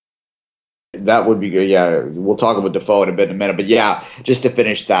 That would be good. Yeah, we'll talk about Defoe in a minute. But yeah, just to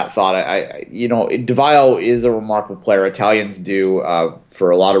finish that thought, DeVio is a remarkable player. Italians do,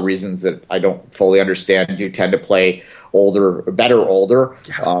 for a lot of reasons that I don't fully understand, do tend to play older.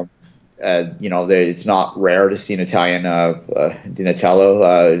 Yeah. It's not rare to see an Italian Di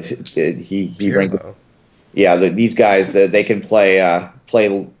Natale. He brings. Yeah, these guys they can play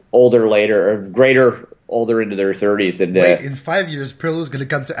older later or older into their 30s. And wait, in 5 years, Pirlo's going to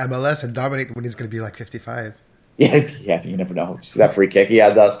come to MLS and dominate when he's going to be like 55. Yeah, you never know. See that free kick he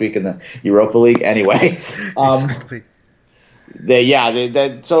had last week in the Europa League. Anyway, exactly.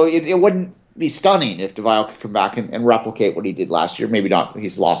 So it wouldn't be stunning if DeVio could come back and replicate what he did last year. Maybe not.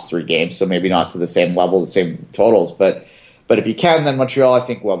 He's lost 3 games, so maybe not to the same level, the same totals. But if he can, then Montreal, I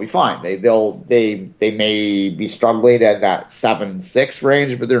think, will be fine. They may be struggling at that 7-6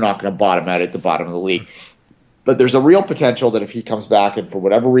 range, but they're not going to bottom out at the bottom of the league. But there's a real potential that if he comes back and for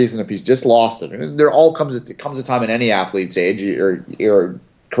whatever reason, if he's just lost it, and it comes a time in any athlete's age or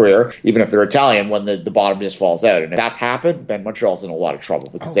career, even if they're Italian, when the bottom just falls out. And if that's happened, then Montreal's in a lot of trouble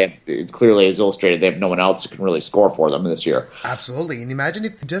because it clearly is illustrated they have no one else who can really score for them this year. Absolutely. And imagine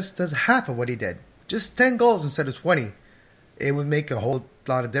if he just does half of what he did. Just 10 goals instead of 20. It would make a whole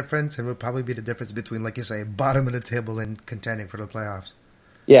lot of difference and would probably be the difference between, like you say, bottom of the table and contending for the playoffs.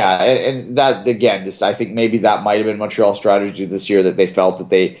 Yeah, and that, again, I think maybe that might have been Montreal's strategy this year, that they felt that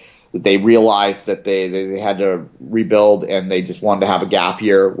they realized that they had to rebuild and they just wanted to have a gap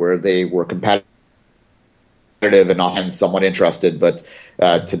year where they were competitive and not having somewhat interested, but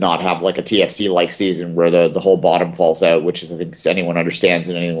to not have like a TFC-like season where the whole bottom falls out, which is, I think, anyone understands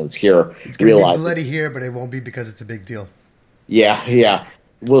and anyone that's here it's going to be bloody here, but it won't be because it's a big deal. Yeah.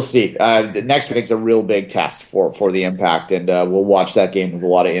 We'll see. Next week's a real big test for the Impact, and we'll watch that game with a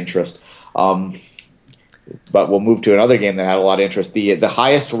lot of interest. But we'll move to another game that had a lot of interest. The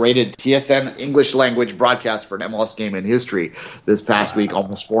highest rated TSN English language broadcast for an MLS game in history this past week.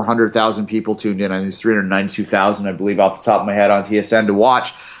 Almost 400,000 people tuned in. I think it's 392,000, I believe, off the top of my head on TSN to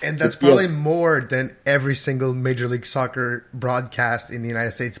watch. And that's probably more than every single Major League Soccer broadcast in the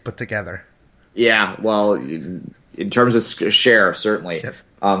United States put together. Yeah, well, in terms of share, certainly. Yes.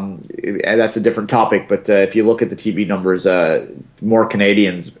 And that's a different topic, but if you look at the TV numbers, more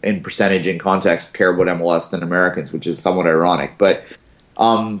Canadians in percentage in context care about MLS than Americans, which is somewhat ironic. But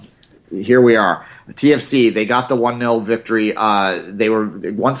here we are. TFC, they got the 1-0 victory. They were,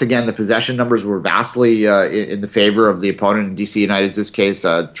 once again, the possession numbers were vastly in the favor of the opponent. In DC United's this case,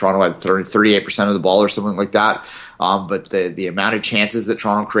 Toronto had 38% of the ball or something like that. But the amount of chances that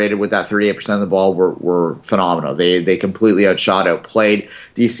Toronto created with that 38% of the ball were phenomenal. They completely outplayed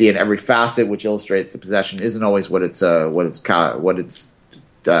DC in every facet, which illustrates the possession isn't always what it's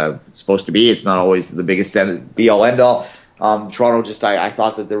supposed to be. It's not always the biggest be-all, end-all. Toronto just, I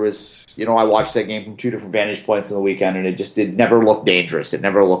thought that there was, I watched that game from two different vantage points on the weekend, and it never looked dangerous. It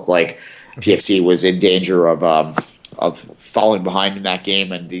never looked like TFC was in danger of falling behind in that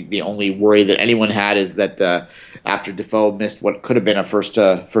game. And the only worry that anyone had is that after Defoe missed what could have been a first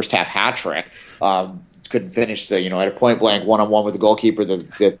half hat trick, couldn't finish at a point blank 1-on-1 with the goalkeeper that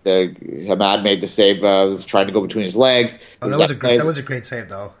Hamad made the save, was trying to go between his legs. That was a great save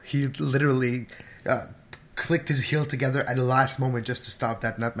though. He literally clicked his heel together at the last moment just to stop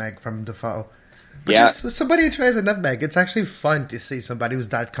that nutmeg from Defoe. But just somebody who tries a nutmeg, it's actually fun to see somebody who's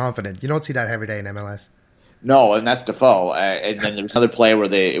that confident. You don't see that every day in MLS. No, and that's Defoe. And then there was another play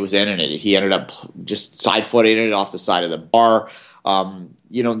where it was in, and he ended up just side-footing it off the side of the bar.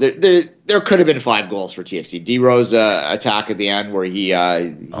 There could have been 5 goals for TFC. D-Rose attack at the end where he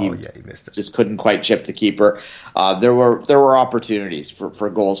missed it. Just couldn't quite chip the keeper. There were opportunities for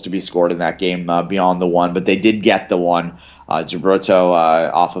goals to be scored in that game beyond the one, but they did get the one. Gilberto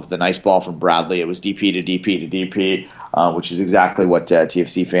off of the nice ball from Bradley. It was DP to DP to DP, which is exactly what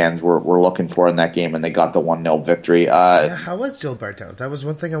TFC fans were looking for in that game, and they got the 1-0 victory. How was Gilberto? That was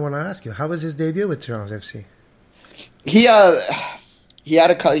one thing I want to ask you. How was his debut with Toronto FC? He had you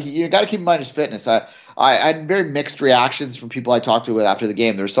got to keep in mind his fitness. I had very mixed reactions from people I talked to after the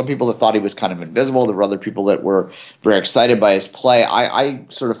game. There were some people that thought he was kind of invisible. There were other people that were very excited by his play. I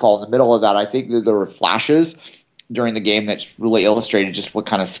sort of fall in the middle of that. I think that there were flashes during the game that really illustrated just what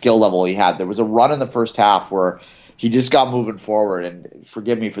kind of skill level he had. There was a run in the first half where he just got moving forward, and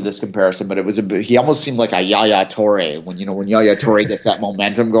forgive me for this comparison, but he almost seemed like a Yaya Toure when Yaya Toure gets that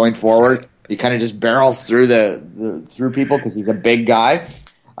momentum going forward. He kind of just barrels through through people because he's a big guy.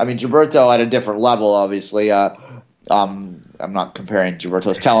 I mean, Gilberto at a different level, obviously. I'm not comparing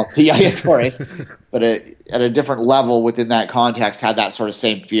Gilberto's talent to Yaya Toure's, but at a different level within that context, had that sort of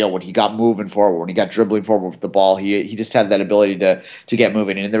same feel when he got moving forward, when he got dribbling forward with the ball. He just had that ability to get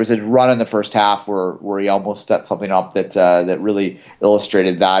moving. And there was a run in the first half where he almost set something up that really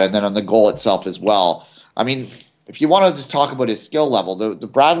illustrated that. And then on the goal itself as well. I mean, if you want to just talk about his skill level, the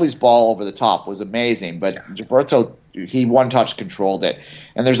Bradley's ball over the top was amazing, but Gilberto, he one-touch controlled it.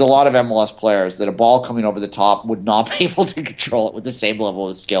 And there's a lot of MLS players that a ball coming over the top would not be able to control it with the same level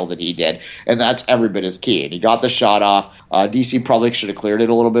of skill that he did. And that's every bit as key. And he got the shot off. DC probably should have cleared it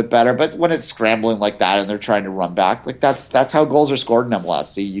a little bit better, but when it's scrambling like that and they're trying to run back, like that's how goals are scored in MLS.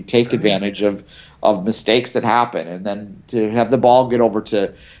 So you take advantage of mistakes that happen, and then to have the ball get over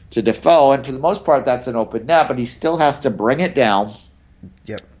to Defoe, and for the most part that's an open net, but he still has to bring it down,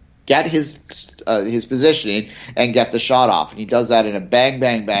 get his positioning, and get the shot off, and he does that in a bang,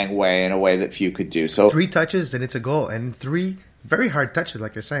 bang, bang way, in a way that few could do. So 3 touches and it's a goal, and 3 very hard touches,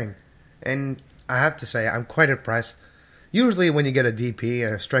 like you're saying. And I have to say, I'm quite impressed. Usually when you get a DP,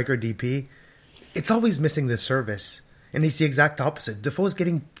 a striker DP, it's always missing the service, and it's the exact opposite. Defoe's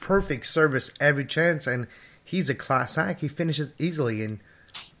getting perfect service every chance, and he's a class act. He finishes easily, and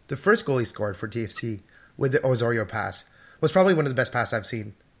the first goal he scored for TFC with the Osorio pass was probably one of the best passes I've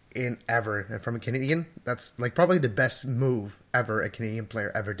seen in ever. And from a Canadian, that's like probably the best move ever a Canadian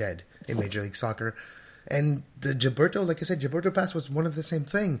player ever did in Major League Soccer. And the Gilberto, like I said, Gilberto pass was one of the same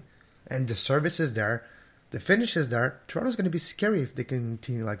thing. And the service is there. The finish is there. Toronto's going to be scary if they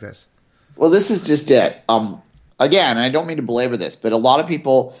continue like this. Well, this is just it. Again, I don't mean to belabor this, but a lot of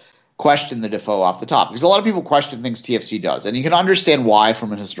people question the Defoe off the top, because a lot of people question things TFC does, and you can understand why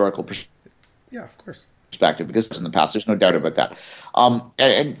from a historical perspective. Yeah, of course. Because in the past, there's no doubt about that.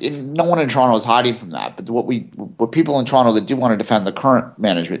 And no one in Toronto is hiding from that. But what people in Toronto that do want to defend the current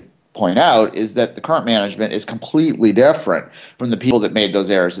management point out is that the current management is completely different from the people that made those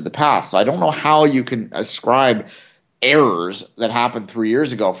errors in the past. So I don't know how you can ascribe errors that happened 3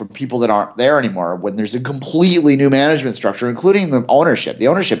 years ago from people that aren't there anymore when there's a completely new management structure, including the ownership. The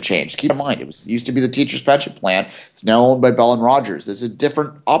ownership changed. Keep in mind, it used to be the teacher's pension plan. It's now owned by Bell and Rogers. There's a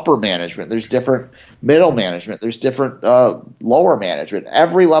different upper management. There's different middle management. There's different lower management.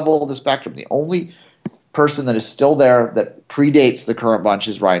 Every level of the spectrum. The only person that is still there that predates the current bunch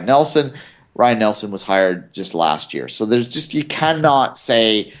is Ryan Nelson. Ryan Nelson was hired just last year. So you cannot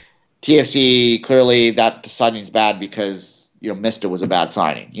say TFC, clearly that signing is bad because Mista was a bad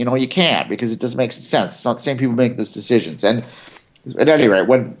signing. You can't, because it doesn't make sense. It's not the same people make those decisions. And at any rate,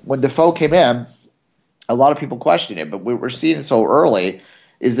 when Defoe came in, a lot of people question it, but what we're seeing so early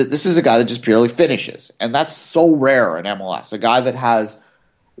is that this is a guy that just purely finishes. And that's so rare in MLS, a guy that has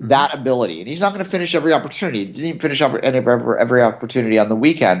that ability. And he's not going to finish every opportunity. He didn't even finish every opportunity on the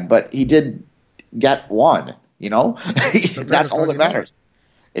weekend, but he did get one, That's all that matters.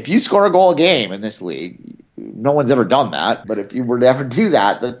 If you score a goal a game in this league, no one's ever done that, but if you were to ever do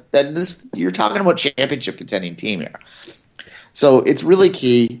that, then you're talking about championship contending team here. So it's really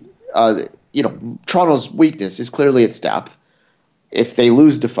key. Toronto's weakness is clearly its depth. If they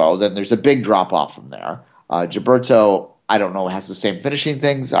lose Defoe, then there's a big drop-off from there. Gilberto, I don't know, has the same finishing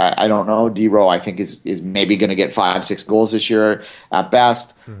things. I don't know. D-Row, I think, is maybe going to get 5-6 goals this year at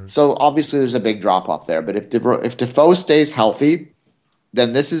best. Mm-hmm. So obviously there's a big drop-off there. But if Defoe stays healthy,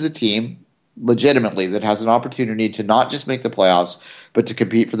 then this is a team legitimately that has an opportunity to not just make the playoffs, but to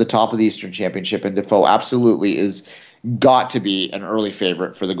compete for the top of the Eastern Championship. And Defoe absolutely is got to be an early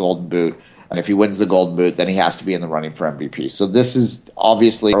favorite for the Golden Boot. And if he wins the Golden Boot, then he has to be in the running for MVP. So this is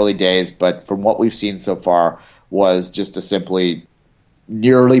obviously early days, but from what we've seen so far was just a simply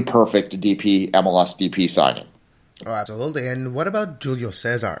nearly perfect MLS DP signing. Oh, absolutely. And what about Julio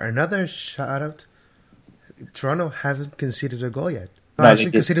Cesar? Another shout-out. Toronto haven't conceded a goal yet.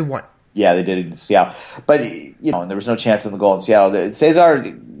 Actually conceded one. Yeah, they did in Seattle. But, and there was no chance in the goal in Seattle. Cesar,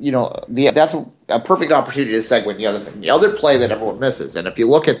 that's a perfect opportunity to segue the other thing. The other play that everyone misses, and if you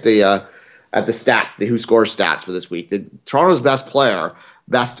look at the stats, the who scores stats for this week, Toronto's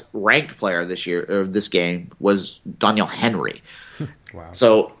best ranked player this game was Daniel Henry. Wow.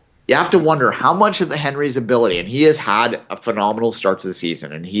 So you have to wonder how much of the Henry's ability, and he has had a phenomenal start to the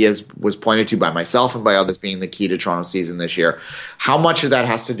season, and he was pointed to by myself and by others being the key to Toronto's season this year. How much of that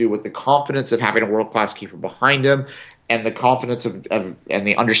has to do with the confidence of having a world-class keeper behind him, and the confidence of and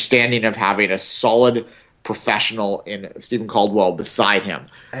the understanding of having a solid professional in Stephen Caldwell beside him,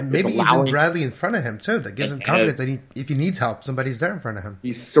 and maybe even Bradley in front of him too. That gives him confidence that if he needs help, somebody's there in front of him.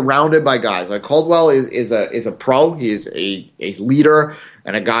 He's surrounded by guys like Caldwell is a pro. He is a leader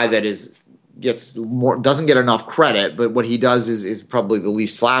and a guy that doesn't get enough credit, but what he does is probably the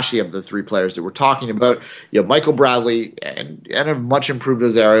least flashy of the three players that we're talking about. You have Michael Bradley and a much improved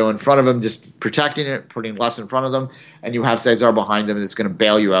Rosario in front of him, just protecting it, putting less in front of them, and you have Cesar behind him that's going to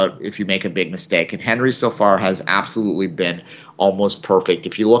bail you out if you make a big mistake. And Henry so far has absolutely been almost perfect.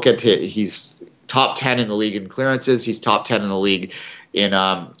 If you look at it, he's top 10 in the league in clearances, he's top 10 in the league in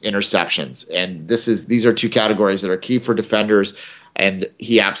interceptions, and these are two categories that are key for defenders. And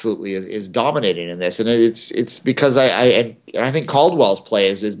he absolutely is dominating in this, and it's because I think Caldwell's play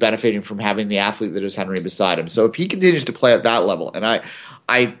is benefiting from having the athlete that is Henry beside him. So if he continues to play at that level, and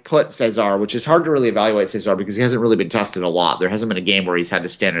I put Cesar, which is hard to really evaluate Cesar because he hasn't really been tested a lot. There hasn't been a game where he's had to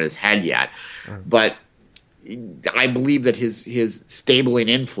stand on his head yet, but I believe that his stabling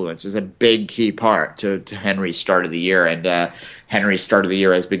influence is a big key part to Henry's start of the year, and Henry's start of the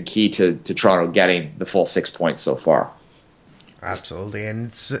year has been key to Toronto getting the full 6 points so far. Absolutely, and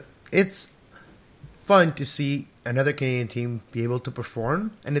it's fun to see another Canadian team be able to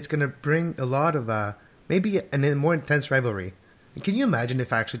perform, and it's going to bring a lot of maybe a more intense rivalry. And can you imagine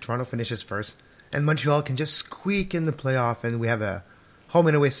if actually Toronto finishes first and Montreal can just squeak in the playoff, and we have a home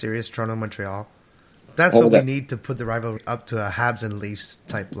and away series, Toronto-Montreal? That's what we need to put the rivalry up to a Habs and Leafs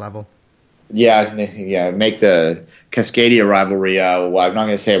type level. Yeah, make the Cascadia rivalry. Well, I'm not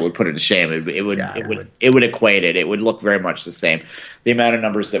going to say it would put it to shame. It would equate it. It would look very much the same. The amount of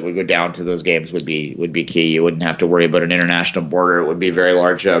numbers that would go down to those games would be key. You wouldn't have to worry about an international border. It would be very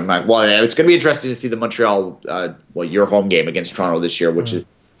large. It's going to be interesting to see the Montreal, your home game against Toronto this year, which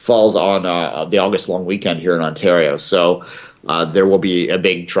falls on the August long weekend here in Ontario. So there will be a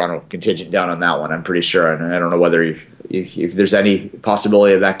big Toronto contingent down on that one, I'm pretty sure. And I don't know whether if there's any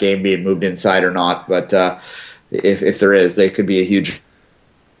possibility of that game being moved inside or not, but if there is, they could be a huge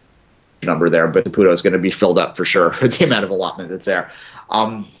number there. But Saputo is going to be filled up for sure for the amount of allotment that's there.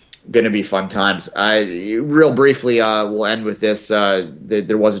 Going to be fun times. Real briefly, we'll end with this.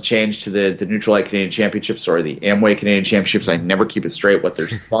 There was a change to the Neutral Light Canadian Championships, or the Amway Canadian Championships. I never keep it straight what their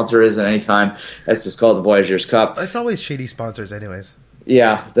sponsor is at any time. It's just called the Voyageurs Cup. It's always shady sponsors anyways.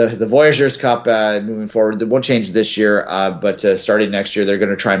 Yeah, the Voyageurs Cup moving forward, they won't change this year, but starting next year, they're going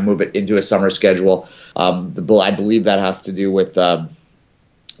to try and move it into a summer schedule. I believe that has to do with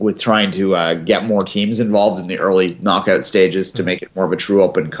trying to get more teams involved in the early knockout stages to make it more of a true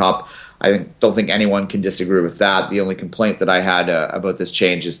open cup. I don't think anyone can disagree with that. The only complaint that I had about this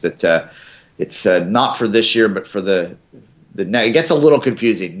change is that it's not for this year, but for it gets a little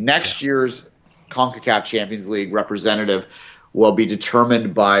confusing. Next year's CONCACAF Champions League representative will be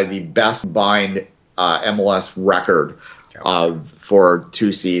determined by the best combined MLS record for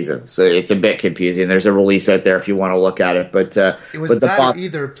 2 seasons. So it's a bit confusing. There's a release out there if you want to look at it. But it was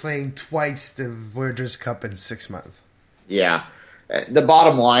either playing twice the Voyageurs Cup in 6 months. Yeah. The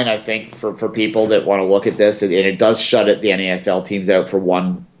bottom line, I think, for people that want to look at this, and it does shut the NASL teams out for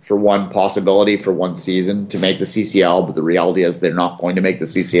one possibility for 1 season to make the CCL, but the reality is they're not going to make the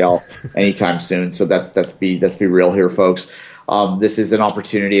CCL anytime soon. So let's be real here, folks. This is an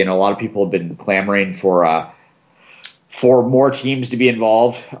opportunity, and a lot of people have been clamoring for more teams to be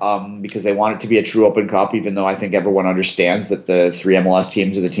involved because they want it to be a true Open Cup, even though I think everyone understands that the 3 MLS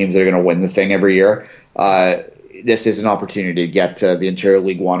teams are the teams that are going to win the thing every year. This is an opportunity to get the Ontario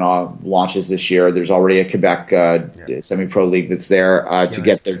League One launches this year. There's already a Quebec semi-pro league that's there to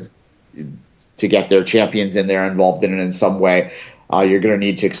get their champions in there involved in it in some way. You're going to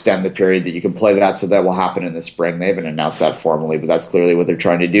need to extend the period that you can play that, so that will happen in the spring. They haven't announced that formally, but that's clearly what they're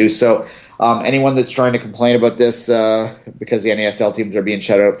trying to do. So anyone that's trying to complain about this because the NASL teams are being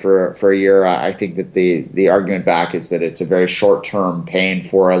shut out for a year, I think that the argument back is that it's a very short-term pain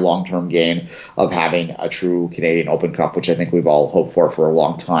for a long-term gain of having a true Canadian Open Cup, which I think we've all hoped for a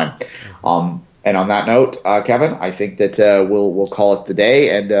long time. And on that note, Kevin, I think that we'll call it the day,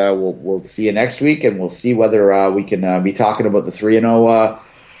 and we'll see you next week, and we'll see whether we can be talking about the 3-0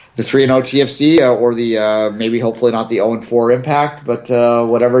 TFC or the maybe hopefully not the 0-4 Impact, but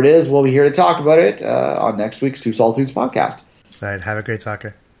whatever it is, we'll be here to talk about it on next week's Two Solitudes podcast. All right, have a great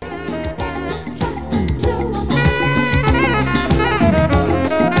soccer.